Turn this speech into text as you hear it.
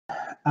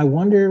I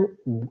wonder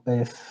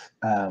if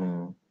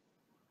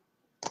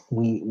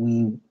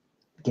we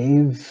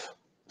gave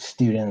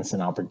students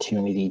an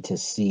opportunity to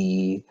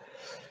see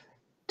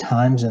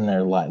times in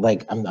their life.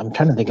 Like I'm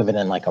trying to think of it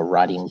in like a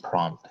writing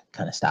prompt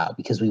kind of style,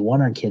 because we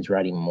want our kids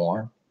writing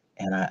more,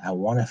 and I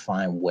want to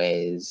find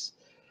ways,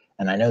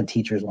 and I know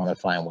teachers want to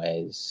find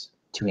ways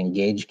to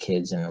engage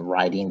kids in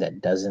writing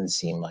that doesn't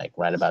seem like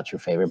write about your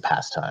favorite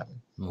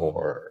pastime,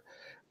 or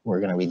we're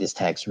going to read this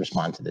text,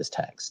 respond to this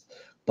text.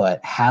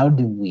 But how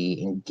do we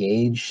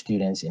engage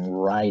students in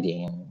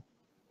writing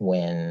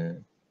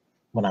when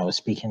I was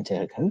speaking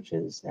to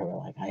coaches, they were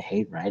like, I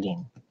hate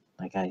writing.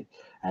 Like I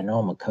know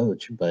I'm a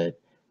coach, but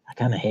I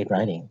kind of hate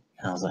writing.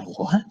 And I was like,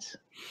 what?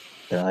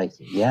 They're like,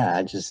 yeah,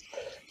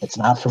 it's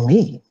not for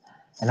me.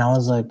 And I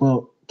was like,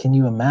 well, can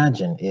you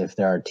imagine if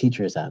there are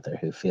teachers out there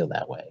who feel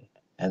that way?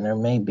 And there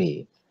may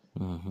be,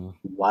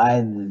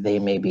 why they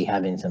may be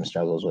having some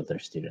struggles with their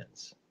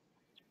students.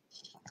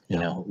 You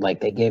know,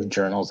 like they gave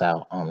journals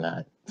out on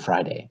that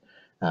Friday.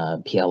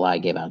 PLI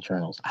gave out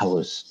journals. I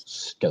was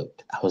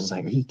stoked. I was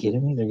like, are you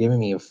kidding me? They're giving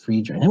me a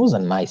free journal. It was a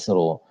nice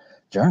little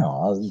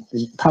journal.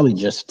 Probably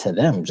just to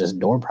them, just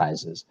door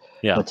prizes.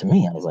 Yeah. But to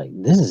me, I was like,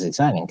 this is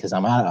exciting because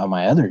I'm out on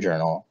my other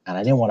journal and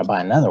I didn't want to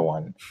buy another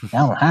one.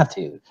 Now I don't have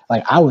to.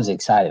 Like, I was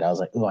excited. I was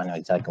like, oh, I know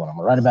exactly what I'm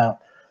going to write about.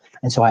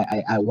 And so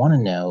I want to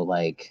know,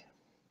 like,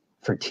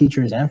 for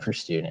teachers and for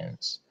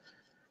students,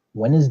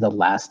 when is the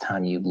last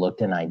time you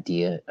looked an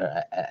idea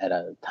at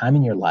a time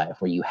in your life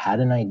where you had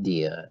an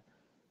idea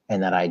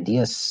and that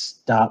idea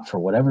stopped for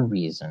whatever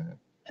reason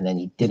and then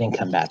you didn't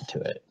come back to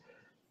it?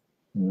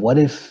 What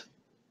if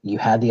you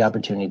had the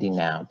opportunity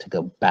now to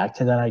go back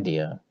to that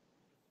idea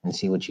and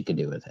see what you could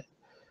do with it?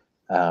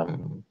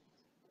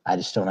 I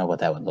just don't know what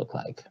that would look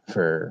like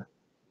for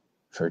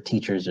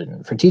teachers,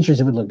 and for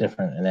teachers it would look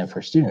different, and then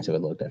for students it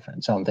would look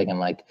different. So I'm thinking,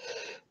 like,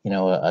 you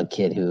know, a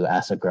kid who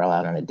asks a girl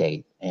out on a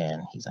date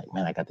and he's like,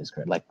 man, I got this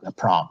great, like a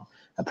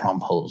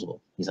promposal.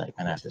 He's like,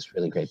 man, I have this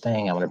really great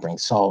thing. I want to bring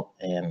salt,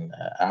 and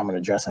I'm going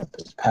to dress up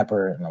as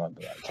Pepper, and I'm going to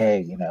be like,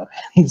 hey, you know.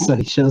 So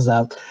he shows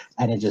up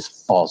and it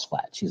just falls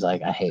flat. She's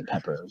like, I hate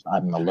peppers.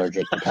 I'm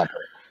allergic to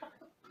pepper.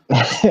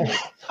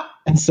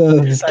 And so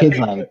this kid's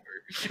like,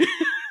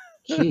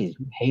 geez,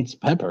 who hates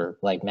pepper?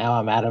 Like, now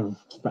I'm out.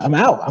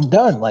 I'm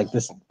done. Like,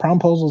 this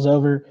promposal's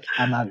over.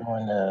 I'm not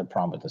going to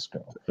prom with this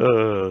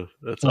girl.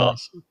 That's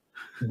awesome.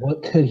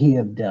 What could he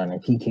have done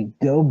if he could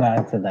go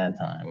back to that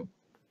time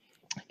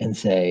and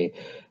say,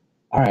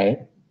 all right,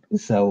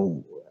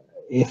 so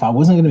if I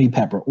wasn't going to be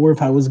Pepper, or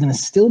if I was going to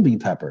still be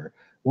Pepper,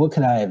 what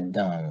could I have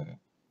done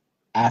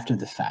after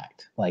the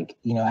fact? Like,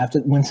 you know, after,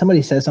 when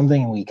somebody says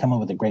something and we come up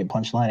with a great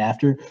punchline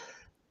after,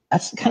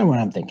 that's kind of what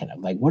I'm thinking of.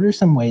 Like, what are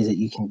some ways that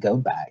you can go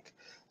back?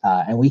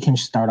 And we can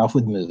start off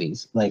with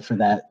movies. Like, for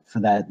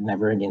that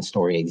Never-Ending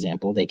Story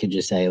example, they could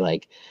just say,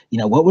 like, you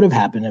know, what would have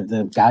happened if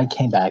the guy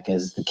came back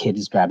as the kid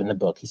is grabbing the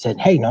book? He said,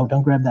 hey, no,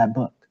 don't grab that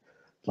book.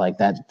 Like,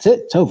 that's it.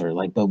 It's over.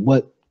 Like, but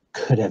what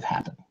could have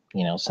happened?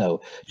 You know,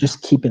 so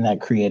just keeping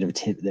that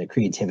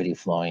creativity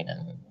flowing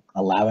and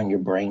allowing your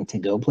brain to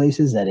go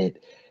places that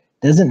it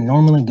doesn't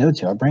normally go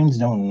to. Our brains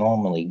don't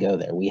normally go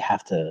there. We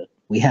have to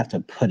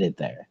put it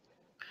there,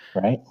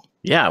 right?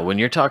 Yeah, when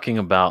you're talking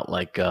about,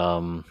 like,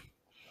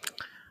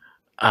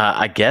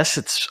 I guess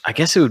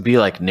it would be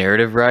like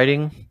narrative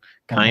writing,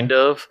 kind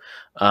of,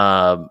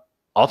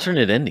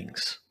 alternate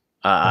endings.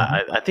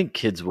 I think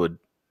kids would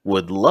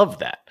love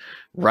that.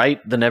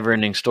 Write the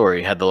Never-Ending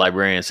Story. Had the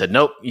librarian said,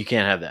 nope, you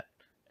can't have that.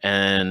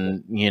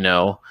 And, you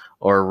know,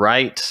 or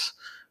write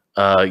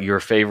your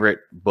favorite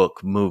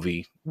book,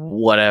 movie,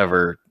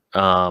 whatever,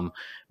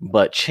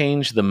 but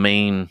change the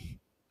main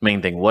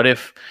thing. What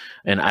if,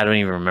 and I don't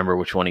even remember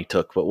which one he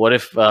took, but what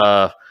if,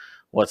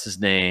 what's his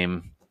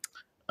name,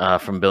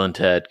 from Bill and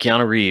Ted,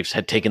 Keanu Reeves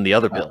had taken the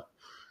other pill,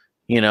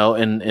 you know,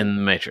 in The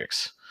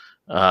Matrix?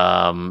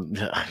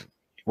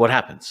 What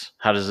happens?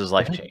 How does his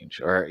life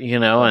change? Or, you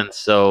know, and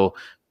so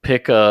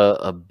pick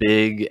a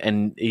big,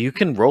 and you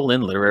can roll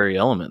in literary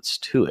elements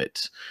to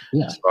it,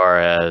 as far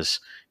as,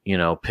 you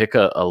know, pick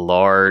a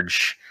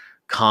large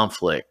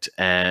conflict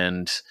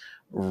and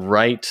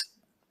write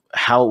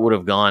how it would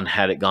have gone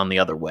had it gone the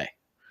other way.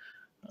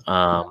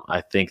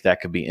 I think that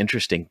could be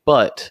interesting.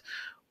 But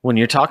when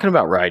you're talking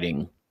about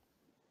writing,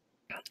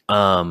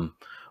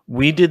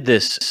 we did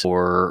this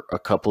for a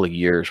couple of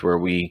years where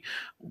we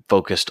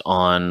focused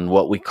on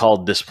what we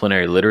called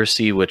disciplinary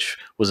literacy, which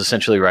was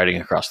essentially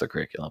writing across the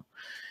curriculum.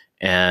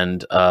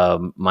 And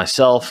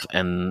myself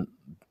and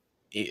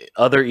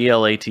other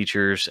ELA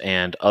teachers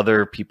and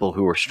other people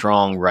who were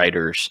strong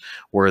writers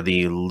were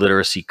the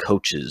literacy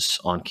coaches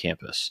on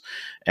campus.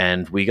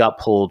 And we got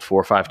pulled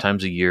 4 or 5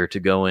 times a year to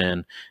go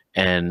in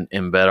and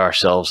embed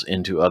ourselves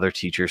into other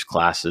teachers'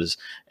 classes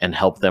and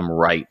help them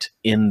write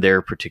in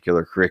their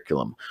particular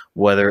curriculum,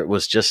 whether it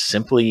was just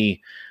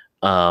simply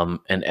an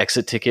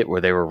exit ticket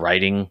where they were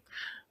writing,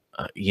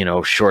 you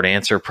know, short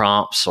answer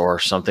prompts or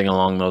something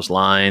along those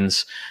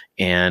lines.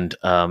 And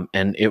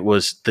it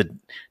was the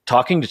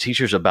talking to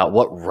teachers about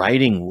what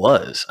writing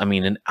was. I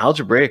mean, an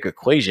algebraic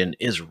equation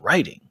is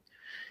writing.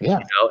 Yeah.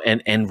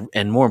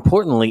 And more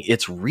importantly,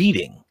 it's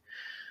reading.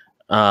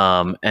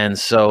 And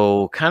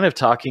so kind of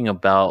talking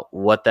about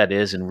what that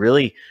is and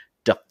really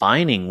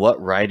defining what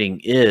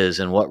writing is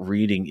and what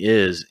reading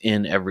is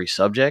in every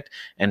subject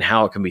and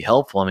how it can be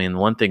helpful. I mean,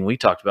 one thing we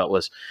talked about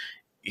was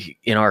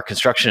in our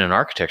construction and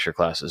architecture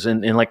classes,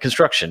 in like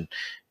construction,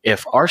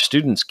 if our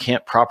students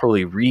can't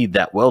properly read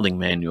that welding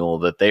manual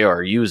that they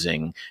are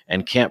using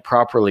and can't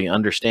properly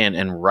understand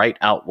and write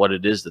out what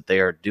it is that they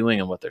are doing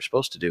and what they're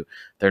supposed to do,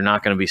 they're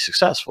not going to be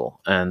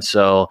successful. And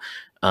so,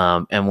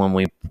 and when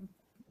we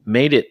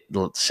made it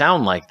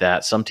sound like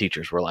that, some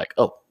teachers were like,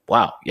 oh,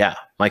 wow, yeah,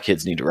 my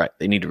kids need to write.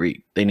 They need to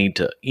read. They need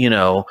to,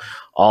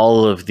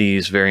 all of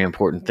these very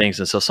important things.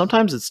 And so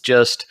sometimes it's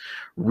just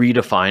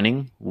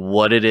redefining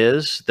what it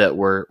is that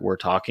we're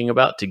talking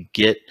about to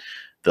get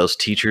those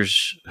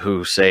teachers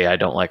who say, I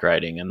don't like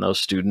writing, and those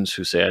students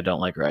who say, I don't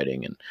like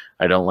writing and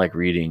I don't like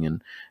reading,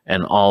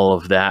 and all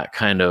of that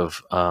kind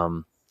of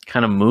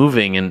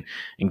moving and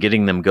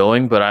getting them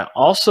going. But I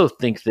also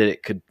think that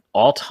it could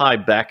all tie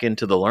back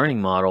into the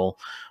learning model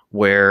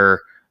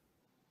where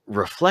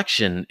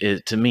reflection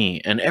is, to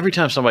me, and every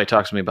time somebody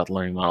talks to me about the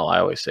learning model, I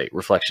always say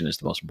reflection is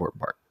the most important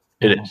part.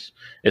 It is.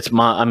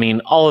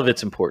 All of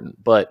it's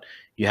important, but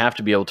you have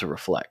to be able to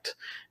reflect.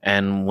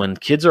 And when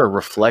kids are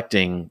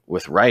reflecting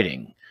with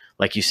writing,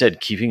 like you said,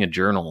 keeping a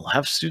journal,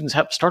 have students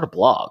start a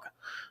blog,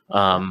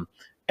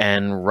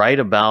 and write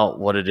about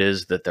what it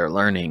is that they're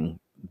learning.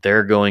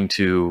 They're going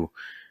to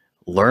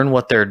learn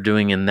what they're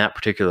doing in that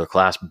particular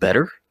class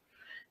better,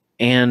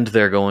 and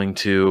they're going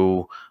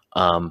to,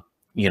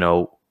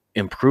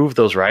 improve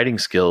those writing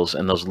skills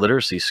and those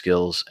literacy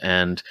skills.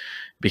 And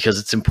because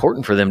it's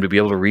important for them to be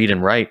able to read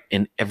and write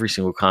in every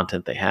single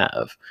content they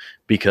have,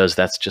 because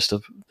that's just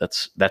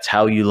that's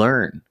how you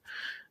learn.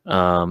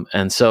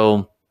 And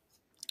so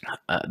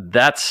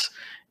that's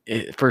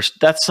first,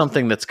 that's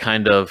something that's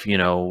kind of,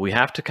 we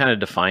have to kind of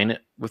define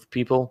it with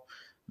people,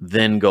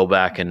 then go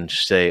back and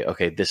say,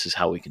 okay, this is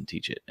how we can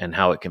teach it and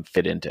how it can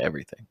fit into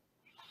everything.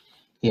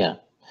 Yeah.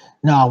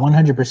 No, I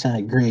 100%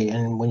 agree.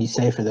 And when you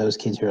say for those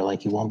kids who are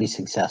like, you won't be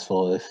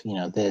successful if,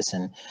 this,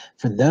 and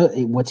for those,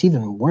 what's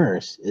even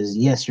worse is,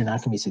 yes, you're not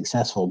going to be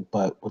successful,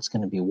 but what's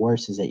going to be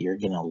worse is that you're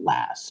going to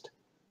last.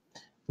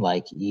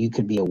 Like, you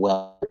could be a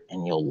welder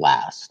and you'll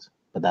last,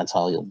 but that's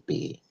all you'll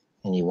be.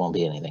 And you won't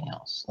be anything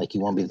else. Like,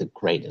 you won't be the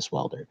greatest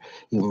welder.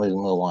 You won't be the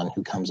one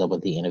who comes up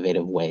with the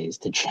innovative ways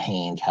to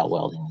change how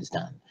welding is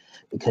done,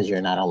 because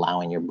you're not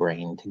allowing your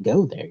brain to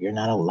go there. You're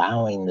not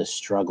allowing the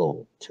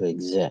struggle to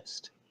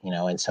exist.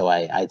 And so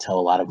I tell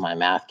a lot of my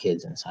math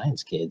kids and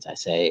science kids, I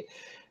say,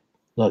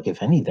 look,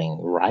 if anything,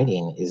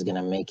 writing is going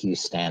to make you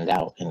stand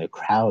out in a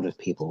crowd of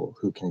people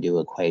who can do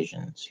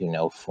equations, who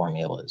know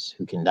formulas,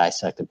 who can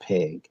dissect a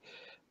pig.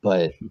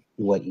 But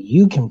what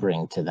you can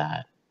bring to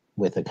that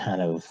with a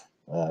kind of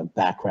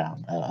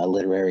background, a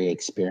literary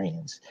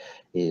experience,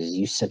 is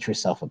you set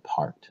yourself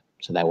apart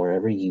so that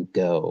wherever you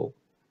go,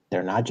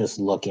 they're not just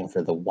looking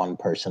for the one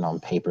person on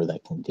paper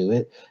that can do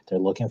it. They're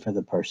looking for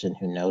the person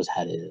who knows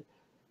how to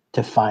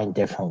find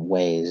different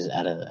ways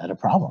at a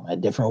problem, at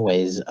different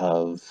ways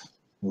of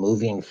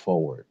moving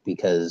forward,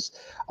 because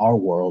our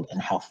world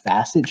and how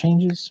fast it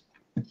changes,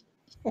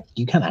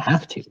 you kind of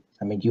have to.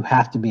 I mean, you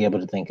have to be able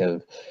to think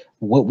of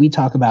what we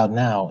talk about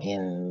now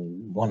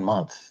in 1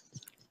 month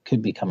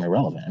could become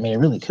irrelevant. I mean, it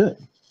really could.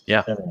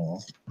 Yeah.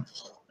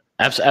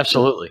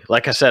 Absolutely.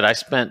 Like I said, I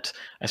spent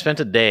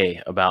a day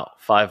about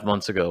 5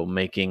 months ago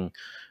making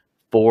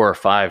 4 or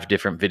 5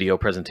 different video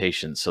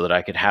presentations so that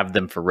I could have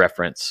them for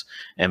reference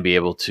and be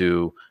able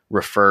to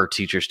refer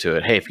teachers to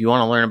it. Hey, if you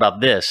want to learn about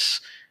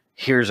this,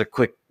 here's a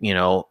quick,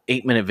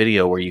 8-minute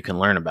video where you can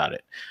learn about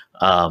it.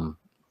 That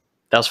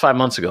was 5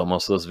 months ago.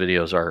 Most of those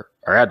videos are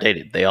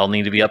outdated. They all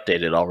need to be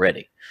updated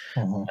already.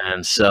 Mm-hmm.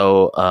 And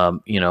so,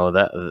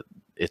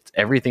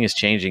 everything is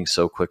changing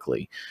so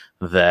quickly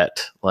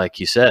that, like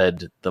you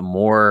said, the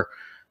more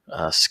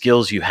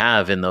skills you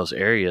have in those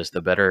areas,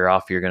 the better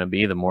off you're going to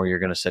be, the more you're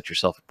going to set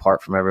yourself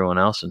apart from everyone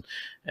else,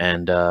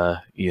 and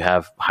you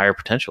have higher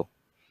potential.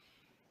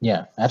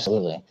 Yeah,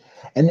 absolutely.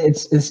 And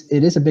it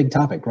is a big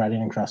topic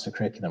writing across the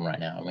curriculum right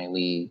now. I mean,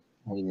 we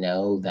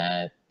know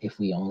that if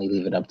we only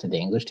leave it up to the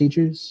English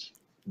teachers,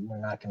 we're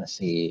not going to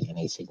see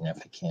any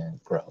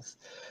significant growth.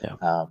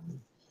 Yeah.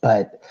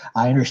 But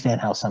I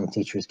understand how some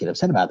teachers get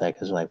upset about that,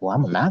 because they're like, well,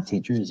 I'm a math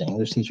teacher. Is the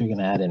English teacher going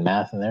to add in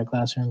math in their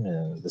classroom?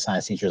 And the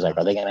science teacher is like,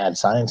 are they going to add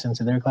science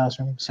into their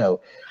classroom?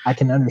 So I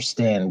can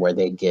understand where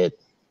they get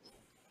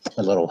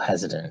a little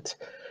hesitant,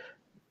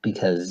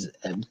 because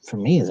for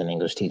me as an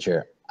English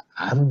teacher,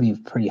 I would be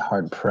pretty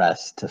hard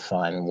pressed to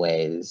find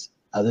ways,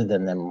 other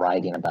than them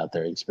writing about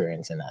their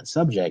experience in that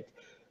subject,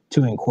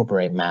 to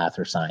incorporate math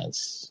or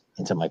science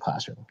into my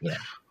classroom.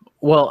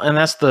 Well, and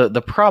that's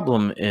the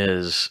problem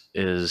is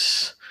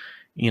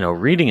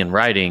reading and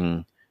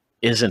writing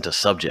isn't a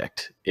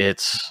subject.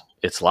 It's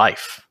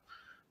life,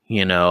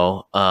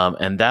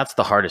 and that's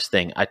the hardest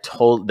thing. I've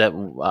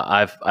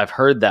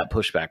heard that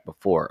pushback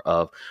before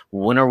of,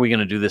 when are we going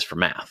to do this for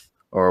math,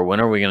 or when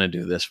are we going to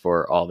do this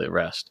for all the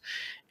rest?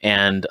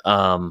 And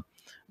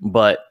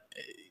but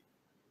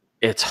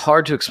it's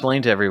hard to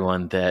explain to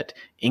everyone that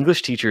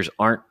English teachers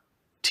aren't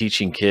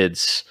teaching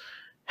kids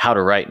how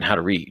to write and how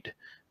to read.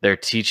 They're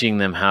teaching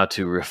them how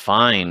to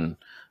refine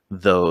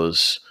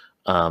those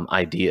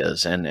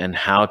ideas and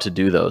how to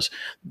do those.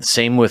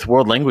 Same with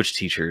world language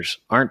teachers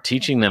aren't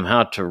teaching them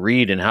how to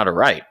read and how to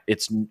write.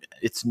 It's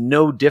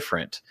no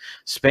different.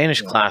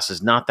 Spanish class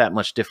is not that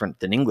much different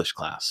than English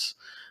class.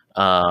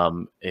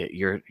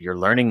 You're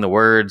learning the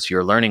words,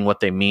 you're learning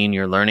what they mean,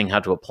 you're learning how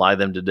to apply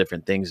them to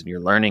different things, and you're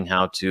learning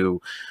how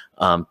to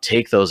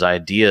take those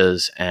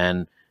ideas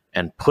and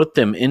put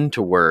them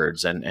into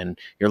words, and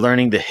you're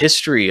learning the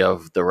history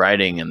of the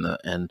writing and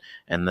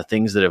the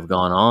things that have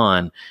gone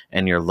on,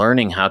 and you're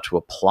learning how to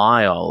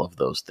apply all of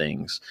those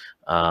things.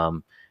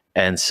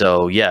 And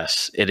so,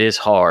 yes, it is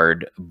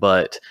hard,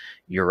 but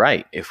you're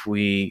right. If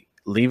we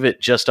leave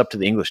it just up to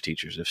the English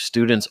teachers, if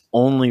students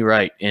only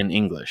write in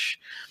English,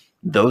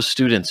 those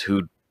students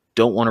who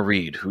don't want to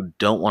read, who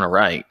don't want to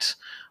write,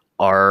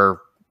 are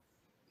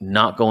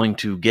not going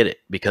to get it,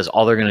 because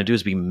all they're going to do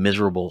is be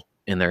miserable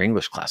in their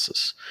English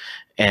classes.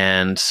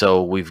 And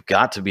so we've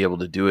got to be able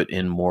to do it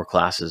in more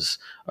classes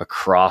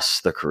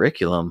across the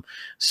curriculum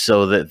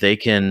so that they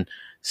can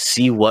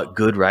see what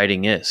good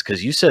writing is.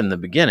 Because you said in the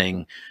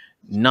beginning,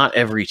 not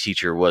every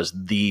teacher was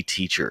the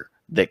teacher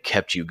that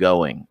kept you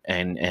going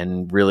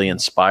and really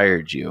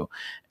inspired you.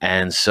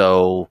 And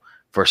so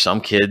for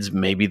some kids,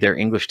 maybe their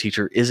English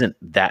teacher isn't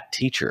that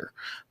teacher,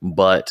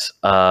 but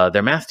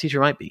their math teacher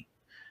might be.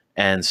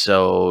 And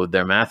so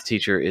their math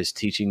teacher is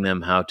teaching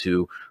them how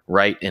to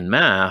write in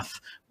math,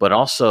 but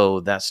also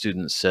that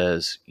student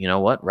says, you know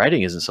what,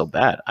 writing isn't so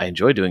bad. I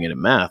enjoy doing it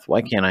in math.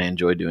 Why can't I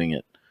enjoy doing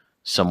it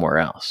somewhere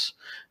else?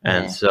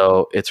 And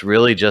so it's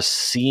really just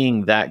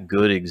seeing that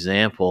good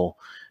example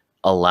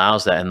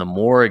allows that. And the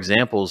more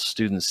examples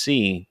students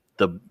see,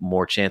 the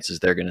more chances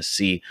they're going to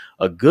see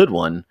a good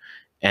one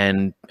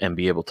and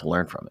be able to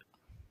learn from it.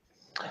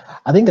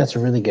 I think that's a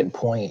really good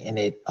point, and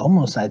it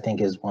almost, I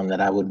think, is one that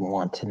I would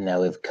want to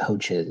know if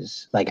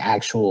coaches, like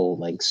actual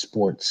like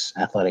sports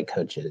athletic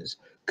coaches,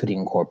 could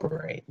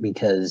incorporate,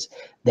 because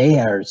they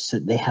have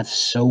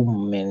so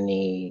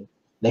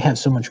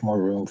much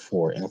more room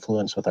for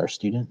influence with our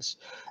students,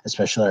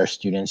 especially our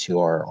students who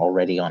are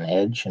already on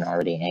edge and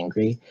already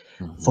angry.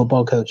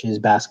 Football coaches,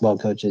 basketball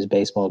coaches,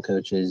 baseball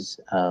coaches,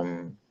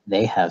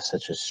 they have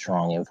such a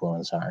strong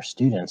influence on our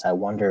students. I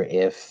wonder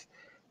if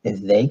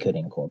they could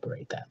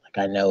incorporate that. Like,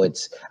 I know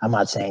I'm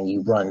not saying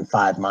you run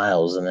 5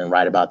 miles and then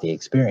write about the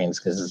experience,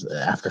 because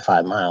after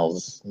 5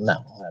 miles, no,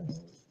 I mean,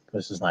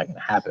 this is not going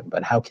to happen.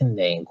 But how can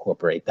they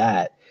incorporate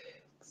that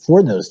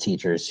for those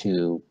teachers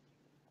who,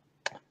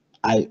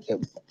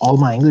 all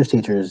my English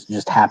teachers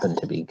just happened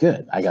to be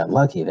good. I got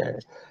lucky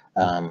there.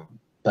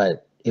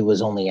 But it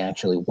was only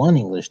actually one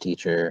English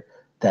teacher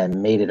that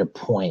made it a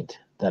point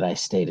that I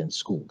stayed in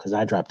school, because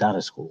I dropped out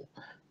of school.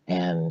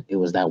 And it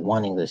was that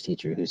one English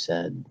teacher who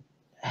said,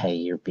 hey,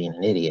 you're being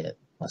an idiot.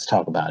 Let's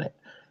talk about it.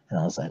 And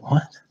I was like,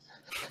 what?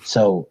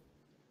 So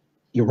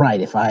you're right.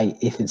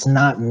 If it's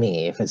not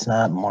me, if it's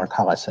not Mark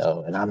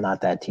Halasso, and I'm not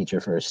that teacher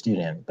for a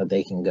student, but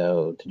they can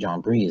go to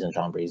John Breeze, and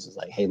John Breeze is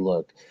like, hey,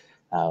 look,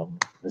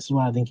 this is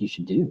what I think you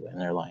should do. And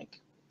they're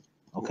like,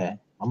 okay,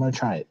 I'm going to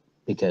try it,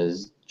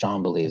 because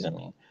John believes in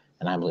me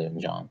and I believe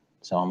in John.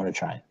 So I'm going to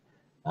try it.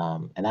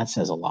 And that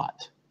says a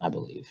lot, I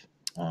believe.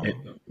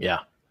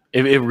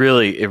 It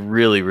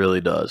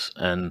really does.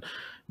 And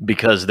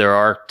because there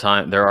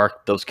are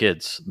those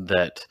kids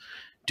that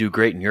do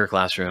great in your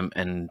classroom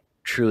and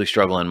truly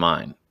struggle in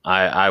mine.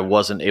 I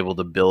wasn't able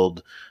to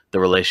build the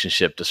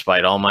relationship,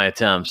 despite all my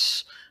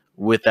attempts,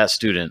 with that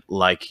student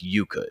like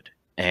you could.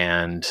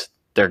 And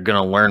they're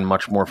going to learn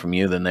much more from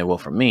you than they will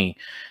from me.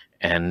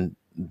 And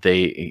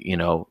they,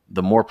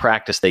 the more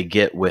practice they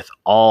get with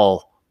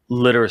all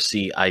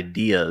literacy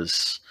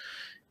ideas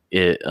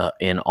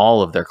in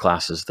all of their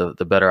classes,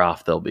 the better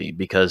off they'll be,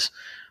 because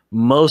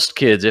most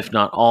kids, if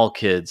not all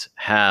kids,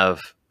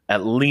 have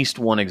at least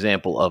one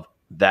example of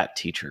that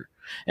teacher.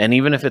 And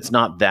even if it's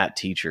not that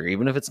teacher,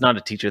 even if it's not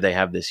a teacher they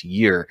have this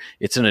year,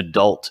 it's an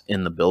adult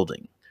in the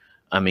building.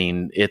 I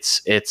mean,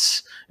 it's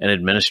an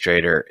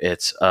administrator,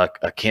 it's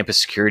a campus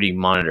security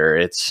monitor,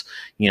 it's,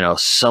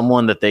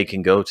 someone that they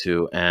can go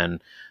to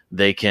and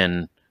they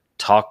can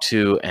talk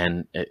to.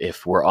 And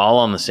if we're all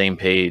on the same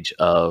page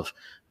of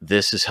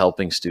this is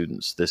helping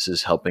students, this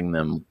is helping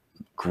them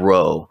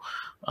grow,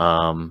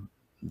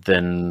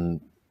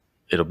 then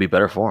it'll be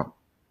better for them.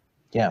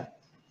 Yeah.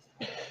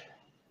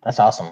 That's awesome.